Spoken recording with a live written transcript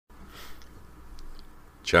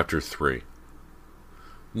Chapter 3.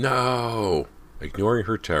 No! Ignoring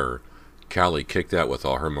her terror, Callie kicked out with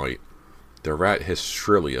all her might. The rat hissed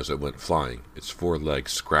shrilly as it went flying, its 4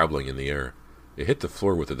 legs scrabbling in the air. It hit the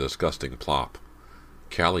floor with a disgusting plop.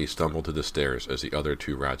 Callie stumbled to the stairs as the other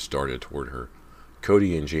 2 rats darted toward her.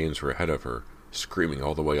 Cody and James were ahead of her, screaming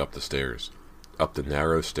all the way up the stairs. Up the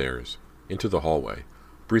narrow stairs, into the hallway.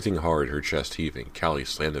 Breathing hard, her chest heaving, Callie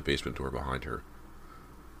slammed the basement door behind her.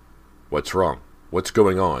 "What's wrong? What's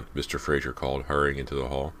going on?" Mr. Fraser called, hurrying into the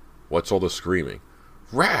hall. "What's all the screaming?"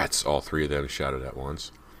 "Rats!" all 3 of them shouted at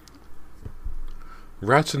once.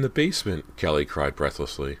 "Rats in the basement!" Callie cried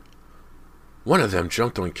breathlessly. "One of them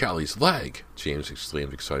jumped on Callie's leg!" James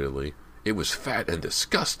exclaimed excitedly. "It was fat and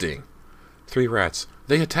disgusting!" 3 rats.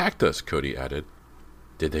 "They attacked us!" Cody added.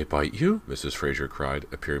 "Did they bite you?" Mrs. Fraser cried,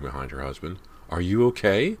 appearing behind her husband. "Are you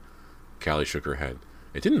okay?" Callie shook her head.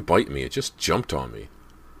 "It didn't bite me, it just jumped on me."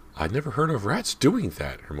 "I'd never heard of rats doing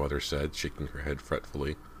that," her mother said, shaking her head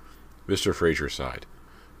fretfully. Mr. Fraser sighed.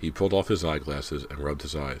 He pulled off his eyeglasses and rubbed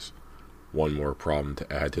his eyes. "One more problem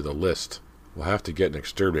to add to the list. We'll have to get an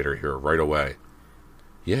exterminator here right away."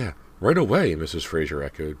 "Yeah, right away," Mrs. Fraser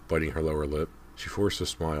echoed, biting her lower lip. She forced a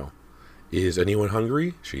smile. "Is anyone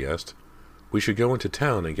hungry?" she asked. "We should go into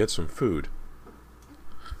town and get some food."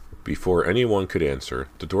 Before anyone could answer,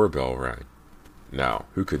 the doorbell rang. "Now,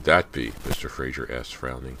 who could that be?" Mr. Fraser asked,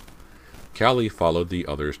 frowning. Callie followed the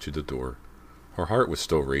others to the door. Her heart was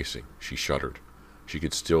still racing. She shuddered. She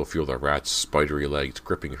could still feel the rat's spidery legs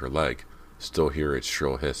gripping her leg, still hear its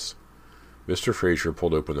shrill hiss. Mr. Fraser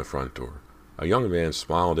pulled open the front door. A young man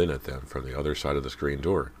smiled in at them from the other side of the screen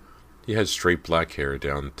door. He had straight black hair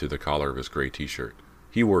down to the collar of his gray t-shirt.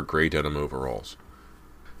 He wore gray denim overalls.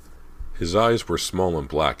 His eyes were small and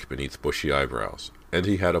black beneath bushy eyebrows, and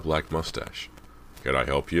he had a black mustache. "Can I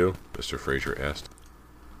help you?" Mr. Fraser asked.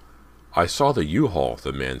 "I saw the U-Haul,"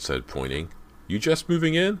 the man said, pointing. "You just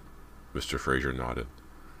moving in?" Mr. Fraser nodded.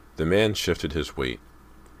 The man shifted his weight.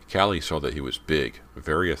 Callie saw that he was big,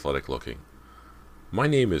 very athletic looking. "My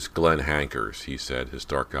name is Glenn Hankers," he said, his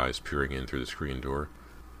dark eyes peering in through the screen door.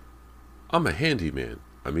 "I'm a handyman.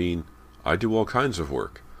 I do all kinds of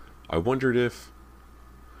work. I wondered if—"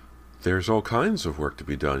 "There's all kinds of work to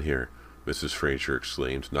be done here," Mrs. Fraser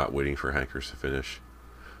exclaimed, not waiting for Hankers to finish.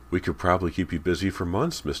 "We could probably keep you busy for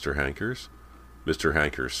months, Mr. Hankers." Mr.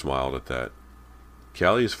 Hankers smiled at that.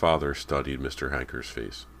 Callie's father studied Mr. Hankers'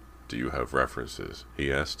 face. "Do you have references?"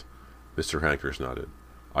 he asked. Mr. Hankers nodded.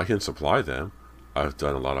 "I can supply them. I've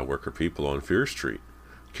done a lot of work for people on Fear Street."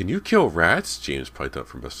 "Can you kill rats?" James piped up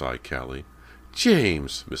from beside Callie.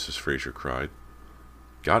 "James!" Mrs. Fraser cried.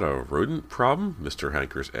 "Got a rodent problem?" Mr.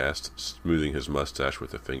 Hankers asked, smoothing his mustache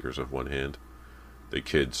with the fingers of one hand. "The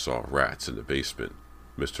kids saw rats in the basement,"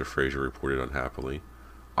 Mr. Fraser reported unhappily.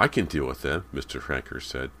 "I can deal with them," Mr. Hankers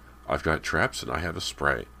said. "I've got traps and I have a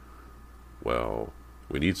spray." "Well,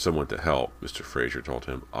 we need someone to help," Mr. Fraser told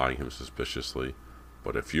him, eyeing him suspiciously.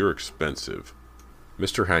 "But if you're expensive—"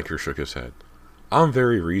 Mr. Hankers shook his head. "I'm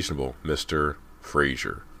very reasonable, Mr.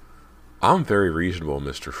 Fraser. I'm very reasonable,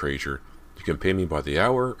 Mr. Fraser. You can pay me by the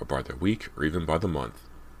hour, or by the week, or even by the month."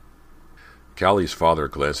 Callie's father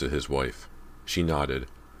glanced at his wife. She nodded.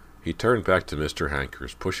 He turned back to Mr.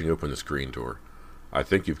 Hankers, pushing open the screen door. "I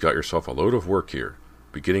think you've got yourself a load of work here,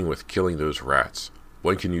 beginning with killing those rats.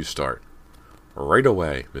 When can you start?" "Right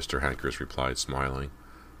away," Mr. Hankers replied, smiling.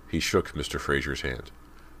 He shook Mr. Fraser's hand.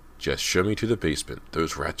 "Just show me to the basement.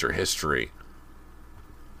 Those rats are history."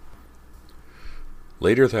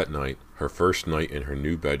 Later that night, her first night in her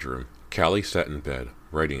new bedroom, Callie sat in bed,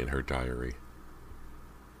 writing in her diary.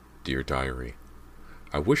 Dear Diary,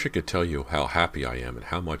 I wish I could tell you how happy I am and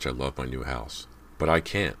how much I love my new house, but I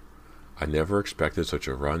can't. I never expected such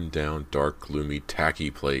a run-down, dark, gloomy,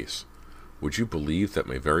 tacky place. Would you believe that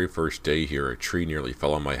my very first day here a tree nearly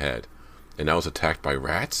fell on my head, and I was attacked by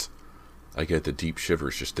rats? I get the deep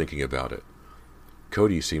shivers just thinking about it.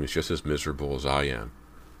 Cody seems just as miserable as I am.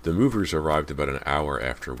 The movers arrived about an hour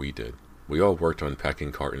after we did. We all worked on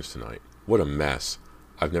packing cartons tonight. What a mess.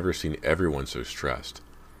 I've never seen everyone so stressed.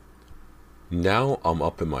 Now I'm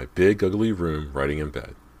up in my big ugly room writing in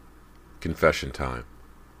bed. Confession time.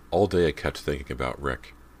 All day I kept thinking about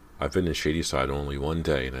Rick. I've been in Shadyside only one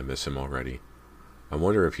day and I miss him already. I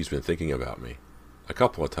wonder if he's been thinking about me. A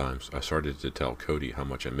couple of times I started to tell Cody how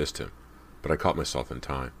much I missed him, but I caught myself in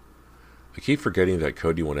time. I keep forgetting that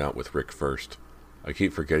Cody went out with Rick first. I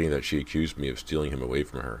keep forgetting that she accused me of stealing him away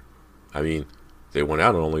from her. They went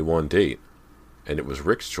out on only one date, and it was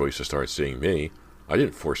Rick's choice to start seeing me. I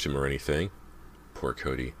didn't force him or anything. Poor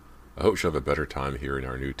Cody. I hope she'll have a better time here in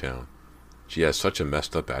our new town. She has such a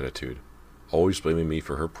messed up attitude, always blaming me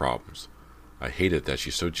for her problems. I hate it that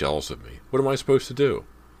she's so jealous of me. What am I supposed to do?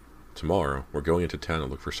 Tomorrow, we're going into town to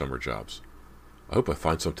look for summer jobs. I hope I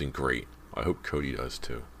find something great. I hope Cody does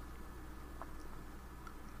too.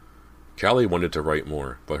 Callie wanted to write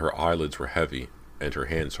more, but her eyelids were heavy and her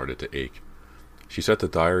hands started to ache. She set the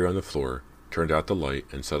diary on the floor, turned out the light,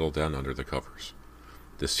 and settled down under the covers.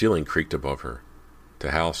 The ceiling creaked above her.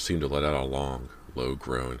 The house seemed to let out a long, low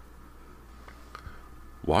groan.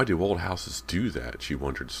 Why do old houses do that? She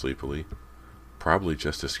wondered sleepily. Probably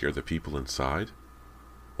just to scare the people inside?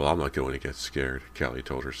 Well, I'm not going to get scared, Callie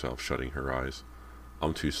told herself, shutting her eyes.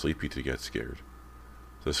 I'm too sleepy to get scared.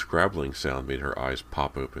 The scrabbling sound made her eyes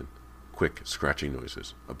pop open. Quick, scratching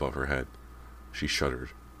noises above her head. She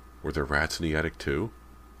shuddered. Were there rats in the attic too?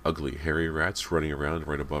 Ugly, hairy rats running around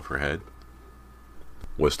right above her head?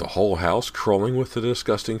 Was the whole house crawling with the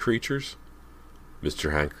disgusting creatures?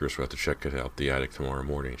 Mr. Hankers will have to check it out the attic tomorrow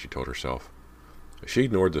morning, she told herself. She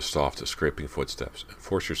ignored the soft, scraping footsteps and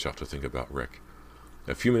forced herself to think about Rick.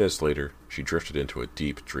 A few minutes later, she drifted into a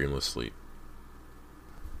deep, dreamless sleep.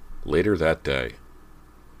 Later that day.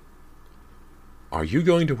 Are you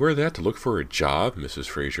going to wear that to look for a job? Mrs.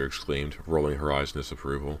 Fraser exclaimed, rolling her eyes in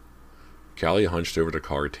disapproval. Callie hunched over the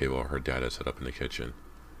card table her dad had set up in the kitchen.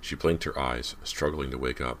 She blinked her eyes, struggling to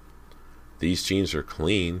wake up. These jeans are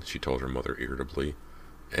clean, she told her mother irritably.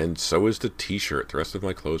 And so is the t-shirt. The rest of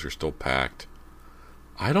my clothes are still packed.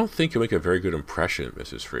 I don't think you'll make a very good impression,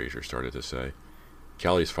 Mrs. Fraser started to say.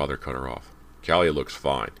 Callie's father cut her off. Callie looks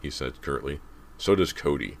fine, he said curtly. So does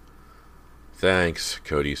Cody. Thanks,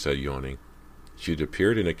 Cody said, yawning. She had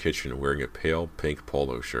appeared in a kitchen wearing a pale pink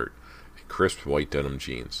polo shirt and crisp white denim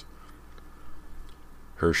jeans.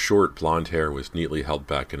 Her short blonde hair was neatly held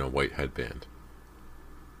back in a white headband.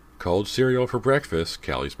 Cold cereal for breakfast,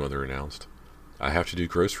 Callie's mother announced. I have to do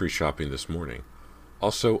grocery shopping this morning.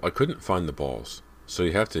 Also, I couldn't find the balls, so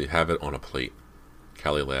you have to have it on a plate.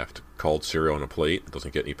 Callie laughed. Cold cereal on a plate? It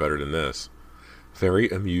doesn't get any better than this. Very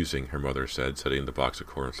amusing, her mother said, setting the box of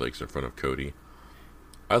cornflakes in front of Cody.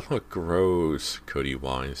 I look gross, Cody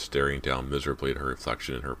whined, staring down miserably at her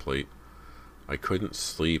reflection in her plate. I couldn't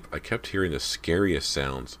sleep. I kept hearing the scariest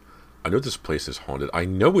sounds. I know this place is haunted. I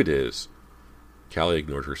know it is. Callie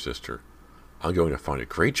ignored her sister. I'm going to find a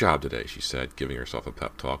great job today, she said, giving herself a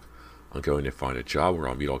pep talk. I'm going to find a job where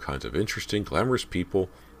I'll meet all kinds of interesting, glamorous people,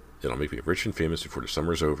 and I'll make me rich and famous before the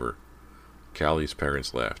summer's over. Callie's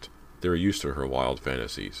parents laughed. They were used to her wild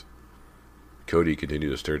fantasies. Cody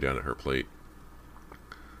continued to stare down at her plate.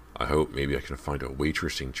 I hope maybe I can find a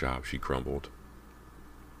waitressing job, she grumbled.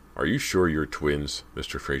 Are you sure you're twins?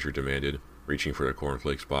 Mr. Fraser demanded, reaching for the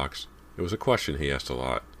cornflakes box. It was a question he asked a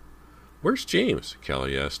lot. Where's James?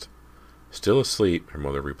 Callie asked. Still asleep, her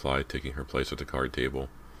mother replied, taking her place at the card table.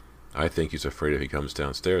 I think he's afraid if he comes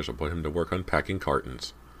downstairs, I'll put him to work unpacking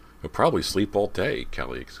cartons. He'll probably sleep all day,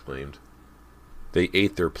 Callie exclaimed. They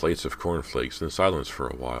ate their plates of cornflakes in silence for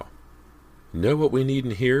a while. Know what we need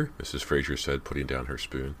in here? Mrs. Fraser said, putting down her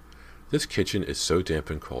spoon. This kitchen is so damp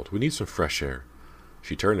and cold. We need some fresh air.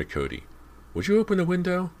 She turned to Cody. Would you open the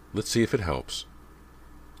window? Let's see if it helps.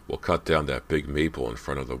 We'll cut down that big maple in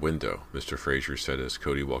front of the window, Mr. Fraser said as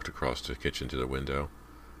Cody walked across the kitchen to the window.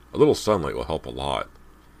 A little sunlight will help a lot.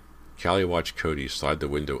 Callie watched Cody slide the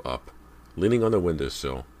window up. Leaning on the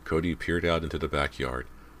windowsill, Cody peered out into the backyard,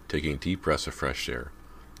 taking deep breaths of fresh air.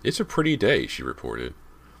 It's a pretty day, she reported.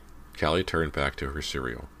 Callie turned back to her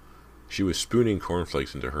cereal. She was spooning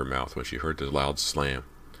cornflakes into her mouth when she heard the loud slam.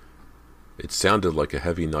 It sounded like a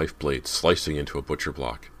heavy knife blade slicing into a butcher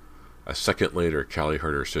block. A second later, Callie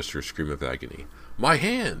heard her sister scream of agony. My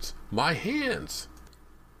hands! My hands!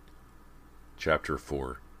 Chapter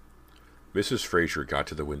 4. Mrs. Fraser got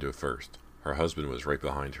to the window first. Her husband was right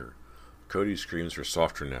behind her. Cody's screams were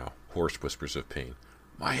softer now, hoarse whispers of pain.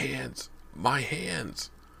 My hands! My hands!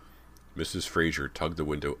 Mrs. Fraser tugged the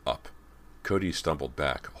window up. Cody stumbled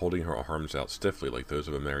back, holding her arms out stiffly like those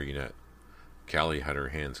of a marionette. Callie had her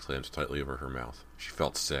hands clamped tightly over her mouth. She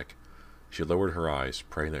felt sick. She lowered her eyes,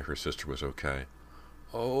 praying that her sister was okay.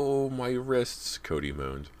 Oh, my wrists, Cody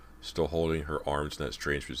moaned, still holding her arms in that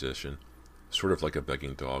strange position, sort of like a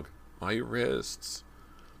begging dog. My wrists.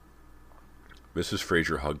 Mrs.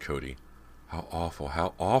 Fraser hugged Cody. How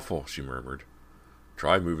awful, she murmured.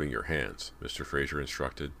 Try moving your hands, Mr. Fraser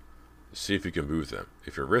instructed. See if you can move them.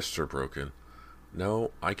 If your wrists are broken...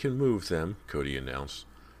 No, I can move them, Cody announced.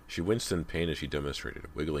 She winced in pain as she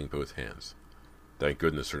demonstrated, wiggling both hands. Thank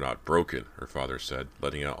goodness they're not broken, her father said,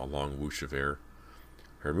 letting out a long whoosh of air.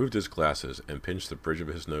 He removed his glasses and pinched the bridge of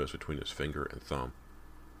his nose between his finger and thumb.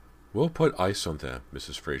 We'll put ice on them,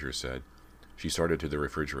 Mrs. Fraser said. She started to the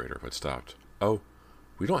refrigerator, but stopped. Oh,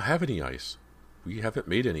 we don't have any ice. We haven't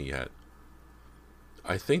made any yet.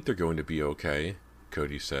 I think they're going to be okay,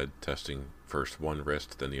 Cody said, testing first one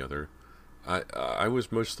wrist, then the other. I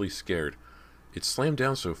was mostly scared. It slammed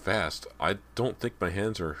down so fast, I don't think my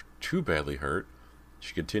hands are too badly hurt.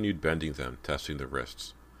 She continued bending them, testing the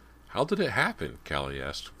wrists. How did it happen? Callie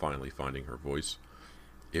asked, finally finding her voice.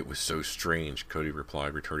 It was so strange, Cody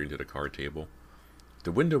replied, returning to the card table.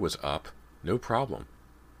 The window was up, no problem.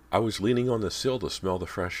 I was leaning on the sill to smell the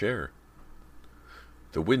fresh air.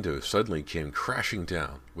 The window suddenly came crashing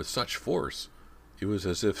down with such force, it was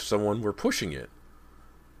as if someone were pushing it.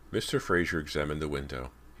 Mr. Fraser examined the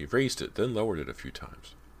window. He raised it, then lowered it a few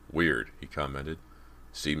times. Weird, he commented.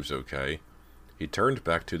 Seems okay. He turned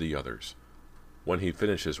back to the others. When he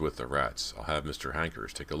finishes with the rats, I'll have Mr.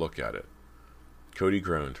 Hankers take a look at it. Cody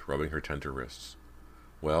groaned, rubbing her tender wrists.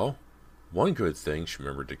 Well, one good thing, she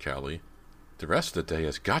murmured to Callie. The rest of the day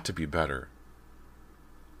has got to be better.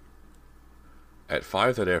 At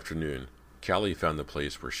 5 that afternoon, Callie found the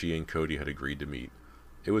place where she and Cody had agreed to meet.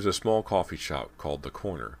 It was a small coffee shop called The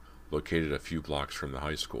Corner, located a few blocks from the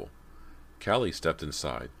high school. Callie stepped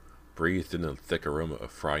inside, breathed in the thick aroma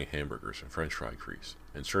of frying hamburgers and french fry grease,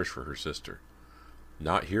 and searched for her sister.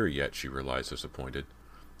 Not here yet, she realized, disappointed.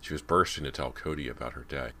 She was bursting to tell Cody about her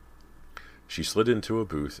day. She slid into a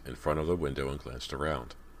booth in front of the window and glanced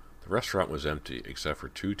around. The restaurant was empty, except for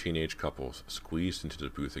 2 teenage couples squeezed into the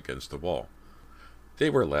booth against the wall. They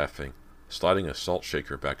were laughing, sliding a salt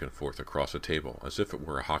shaker back and forth across the table as if it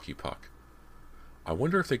were a hockey puck. I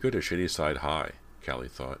wonder if they go to Shadyside High, Callie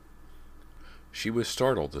thought. She was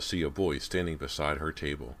startled to see a boy standing beside her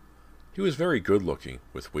table. He was very good-looking,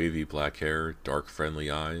 with wavy black hair, dark friendly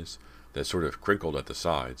eyes that sort of crinkled at the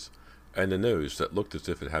sides, and a nose that looked as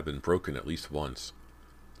if it had been broken at least once.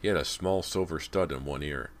 He had a small silver stud in one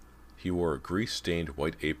ear. He wore a grease-stained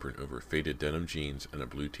white apron over faded denim jeans and a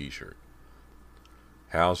blue t-shirt.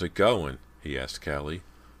 How's it going? He asked Callie.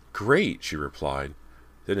 Great, she replied,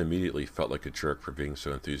 then immediately felt like a jerk for being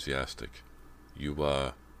so enthusiastic. You,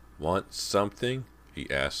 want something?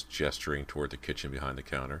 He asked, gesturing toward the kitchen behind the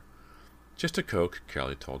counter. Just a Coke,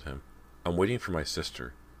 Callie told him. I'm waiting for my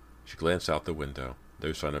sister. She glanced out the window.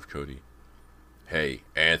 No sign of Cody. Hey,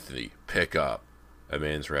 Anthony, pick up! A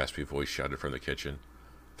man's raspy voice shouted from the kitchen.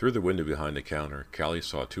 Through the window behind the counter, Callie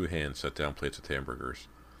saw 2 hands set down plates with hamburgers.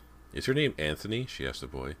 Is your name Anthony? She asked the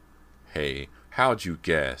boy. Hey, how'd you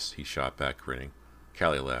guess? He shot back, grinning.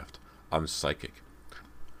 Callie laughed. I'm psychic.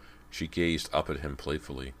 She gazed up at him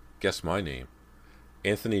playfully. Guess my name.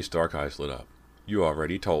 Anthony's dark eyes lit up. You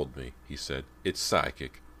already told me, he said. It's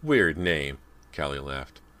psychic. Weird name. Callie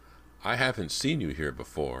laughed. I haven't seen you here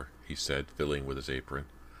before, he said, fiddling with his apron.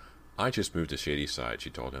 I just moved to Shadyside, she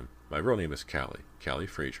told him. My real name is Callie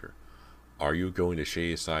Fraser. Are you going to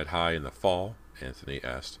Shadyside High in the fall? Anthony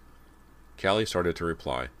asked. Callie started to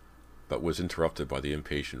reply, but was interrupted by the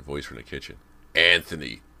impatient voice from the kitchen.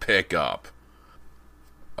 Anthony, pick up!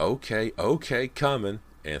 Okay, coming,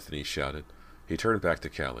 Anthony shouted. He turned back to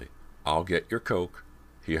Callie. I'll get your Coke.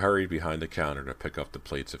 He hurried behind the counter to pick up the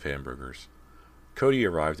plates of hamburgers. Cody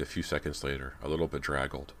arrived a few seconds later, a little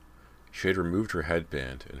bedraggled. She had removed her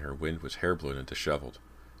headband, and her wind was hair-blown and disheveled.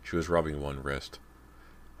 She was rubbing one wrist.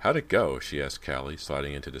 How'd it go? She asked Callie,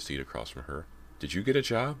 sliding into the seat across from her. Did you get a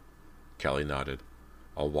job? Callie nodded.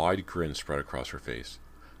 A wide grin spread across her face.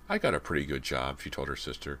 I got a pretty good job, she told her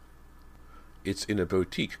sister. It's in a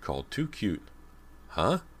boutique called Too Cute.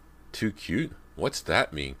 Huh? Too Cute? What's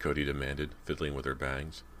that mean? Cody demanded, fiddling with her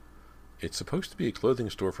bangs. It's supposed to be a clothing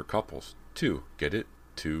store for couples. Too, get it?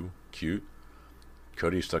 Too cute?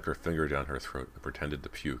 Cody stuck her finger down her throat and pretended to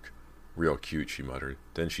puke. Real cute, she muttered.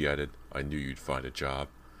 Then she added, I knew you'd find a job.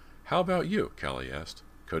 How about you? Callie asked.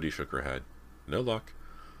 Cody shook her head. No luck.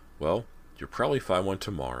 Well, you'll probably find one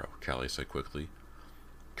tomorrow, Callie said quickly.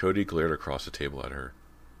 Cody glared across the table at her.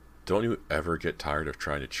 Don't you ever get tired of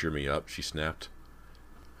trying to cheer me up? She snapped.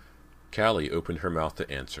 Callie opened her mouth to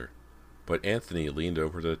answer, but Anthony leaned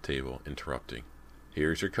over the table, interrupting.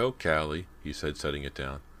 Here's your Coke, Callie, he said, setting it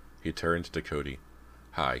down. He turned to Cody.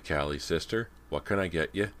 Hi, Callie, sister. What can I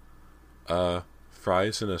get you?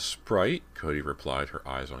 Fries and a Sprite, Cody replied, her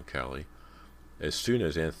eyes on Callie. As soon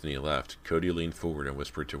as Anthony left, Cody leaned forward and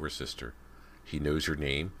whispered to her sister. He knows your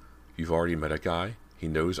name? You've already met a guy? He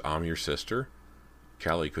knows I'm your sister?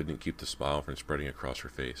 Callie couldn't keep the smile from spreading across her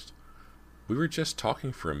face. We were just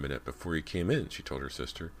talking for a minute before he came in, she told her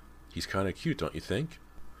sister. He's kind of cute, don't you think?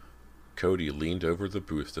 Cody leaned over the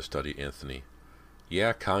booth to study Anthony.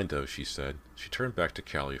 Yeah, kind of, she said. She turned back to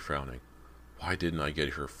Callie, frowning. Why didn't I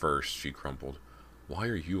get here first? She grumbled. Why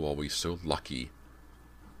are you always so lucky?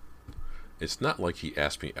 It's not like he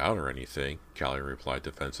asked me out or anything, Callie replied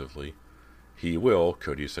defensively. He will,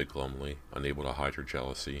 Cody said glumly, unable to hide her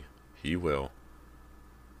jealousy. He will.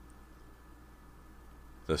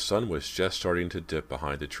 The sun was just starting to dip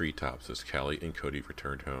behind the treetops as Callie and Cody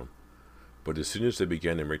returned home. But as soon as they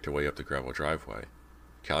began to make their way up the gravel driveway,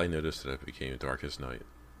 Callie noticed that it became dark as night.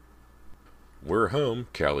 "We're home,"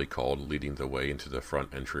 Callie called, leading the way into the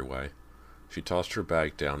front entryway. She tossed her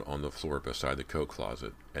bag down on the floor beside the coat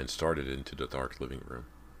closet and started into the dark living room.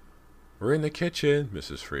 "We're in the kitchen,"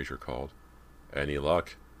 Mrs. Fraser called. "Any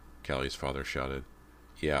luck?" Callie's father shouted.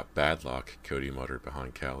 "Yeah, bad luck," Cody muttered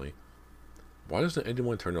behind Callie. "Why doesn't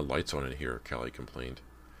anyone turn the lights on in here?" Callie complained.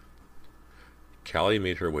 Callie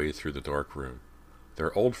made her way through the dark room.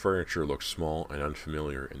 Their old furniture looked small and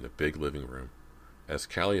unfamiliar in the big living room. As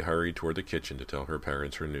Callie hurried toward the kitchen to tell her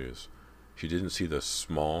parents her news, she didn't see the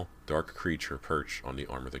small, dark creature perched on the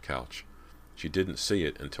arm of the couch. She didn't see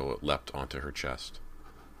it until it leapt onto her chest.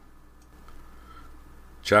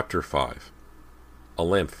 Chapter 5. A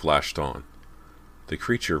lamp flashed on. The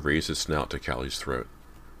creature raised its snout to Callie's throat.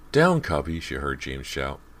 "Down, Cubby," she heard James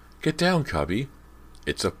shout. "Get down, Cubby."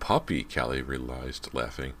 "It's a puppy," Callie realized,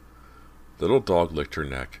 laughing. The little dog licked her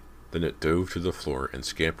neck. Then it dove to the floor and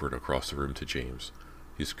scampered across the room to James.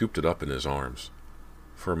 He scooped it up in his arms.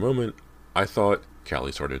 For a moment, I thought,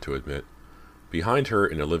 Callie started to admit. Behind her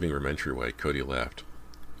in the living room entryway, Cody laughed.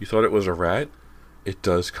 "You thought it was a rat? It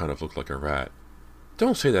does kind of look like a rat."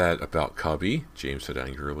 "Don't say that about Cubby," James said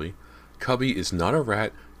angrily. "Cubby is not a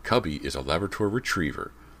rat. Cubby is a Labrador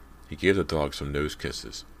retriever." He gave the dog some nose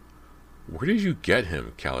kisses. "Where did you get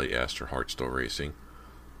him?" Callie asked, her heart still racing.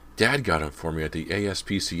 "Dad got him for me at the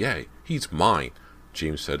ASPCA. He's mine,"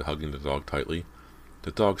 James said, hugging the dog tightly.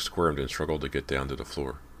 The dog squirmed and struggled to get down to the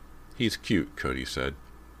floor. "He's cute," Cody said.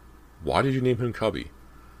 "Why did you name him Cubby?"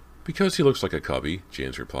 "Because he looks like a cubby,"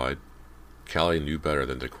 James replied. Callie knew better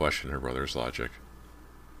than to question her brother's logic.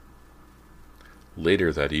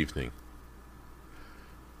 Later that evening.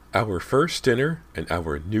 "Our first dinner and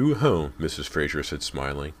our new home," Mrs. Fraser said,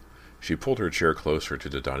 smiling. She pulled her chair closer to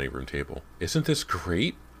the dining room table. "Isn't this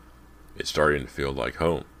great?" "It's starting to feel like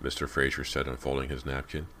home," Mr. Fraser said, unfolding his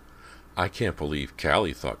napkin. "I can't believe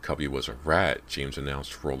Callie thought Cubby was a rat," James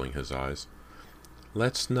announced, rolling his eyes.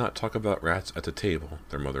 "Let's not talk about rats at the table,"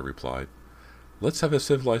 their mother replied. "Let's have a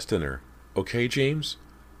civilized dinner. Okay, James?"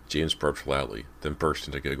 James burped loudly, then burst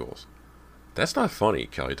into giggles. "That's not funny,"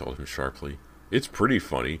 Callie told him sharply. "It's pretty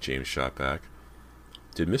funny," James shot back.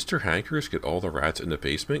 "Did Mr. Hankers get all the rats in the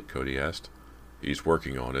basement?" Cody asked. "He's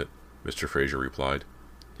working on it," Mr. Fraser replied.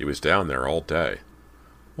 "He was down there all day."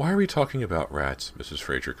 "Why are we talking about rats?" Mrs.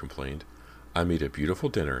 Fraser complained. "I made a beautiful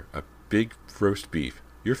dinner, a big roast beef,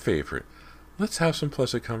 your favorite. Let's have some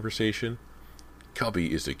pleasant conversation."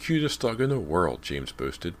 "Cubby is the cutest dog in the world," James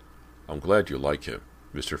boasted. "I'm glad you like him,"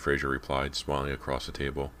 Mr. Fraser replied, smiling across the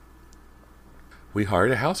table. "We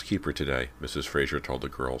hired a housekeeper today," Mrs. Fraser told the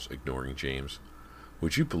girls, ignoring James.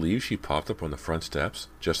 "Would you believe she popped up on the front steps,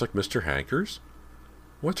 just like Mr. Hankers?"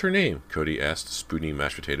 "What's her name?" Cody asked, spooning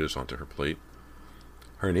mashed potatoes onto her plate.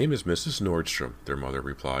 "Her name is Mrs. Nordstrom," their mother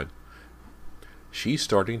replied. "She's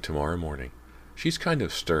starting tomorrow morning. She's kind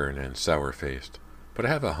of stern and sour-faced, but I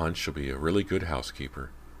have a hunch she'll be a really good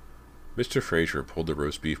housekeeper." Mr. Fraser pulled the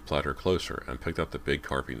roast beef platter closer and picked up the big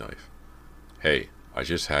carving knife. "Hey, I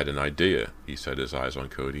just had an idea," he said, his eyes on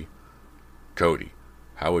Cody. "Cody,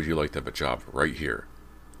 how would you like to have a job right here?"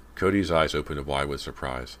 Cody's eyes opened wide with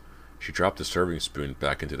surprise. She dropped the serving spoon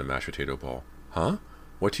back into the mashed potato bowl. "Huh?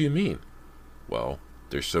 What do you mean?" "Well,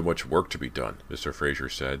 there's so much work to be done," Mr. Fraser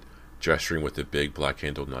said, gesturing with the big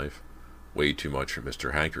black-handled knife. "Way too much for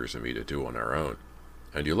Mr. Hankers and me to do on our own.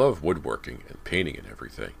 And you love woodworking and painting and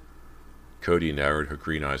everything." Cody narrowed her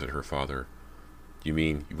green eyes at her father. "You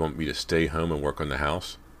mean you want me to stay home and work on the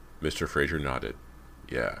house?" Mr. Fraser nodded.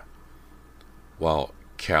 "Yeah." "While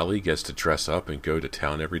Callie gets to dress up and go to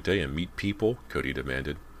town every day and meet people?" Cody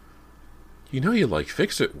demanded. "You know you like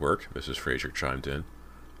fix-it work," Mrs. Fraser chimed in.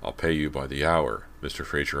 "I'll pay you by the hour," Mr.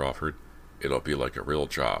 Fraser offered. "It'll be like a real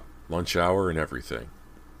job, lunch hour and everything."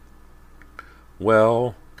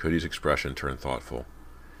 "Well," Cody's expression turned thoughtful.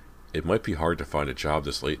 "It might be hard to find a job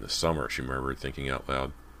this late in the summer," she murmured, thinking out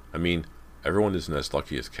loud. "I mean, everyone isn't as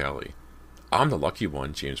lucky as Callie." "I'm the lucky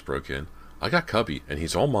one," James broke in. "I got Cubby, and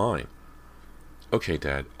he's all mine." "Okay,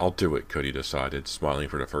 Dad, I'll do it," Cody decided, smiling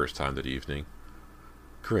for the first time that evening.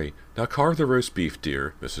 "Great. Now carve the roast beef,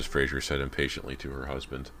 dear," Mrs. Fraser said impatiently to her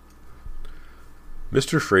husband.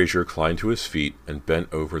 Mr. Fraser climbed to his feet and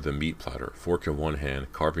bent over the meat platter, fork in one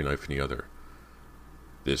hand, carving knife in the other.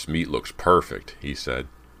 "This meat looks perfect," he said.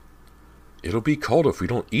 "It'll be cold if we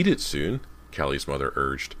don't eat it soon," Callie's mother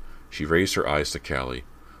urged. She raised her eyes to Callie.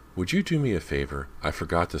 Would you do me a favor? I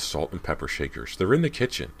forgot the salt and pepper shakers. They're in the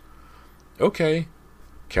kitchen. Okay.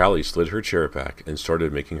 Callie slid her chair back and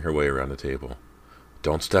started making her way around the table.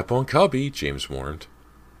 Don't step on Cubby, James warned.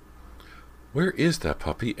 Where is that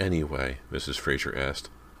puppy anyway? Mrs. Fraser asked.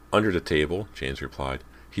 Under the table, James replied.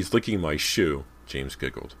 He's licking my shoe, James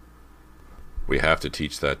giggled. We have to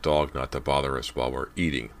teach that dog not to bother us while we're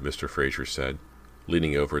eating, Mr. Fraser said,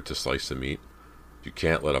 leaning over to slice the meat. You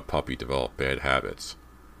can't let a puppy develop bad habits.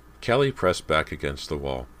 Callie pressed back against the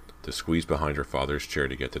wall to squeeze behind her father's chair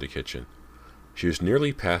to get to the kitchen. She was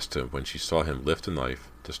nearly past him when she saw him lift a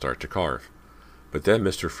knife to start to carve. But then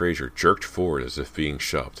Mr. Fraser jerked forward as if being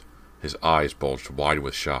shoved. His eyes bulged wide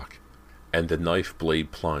with shock, and the knife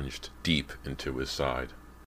blade plunged deep into his side.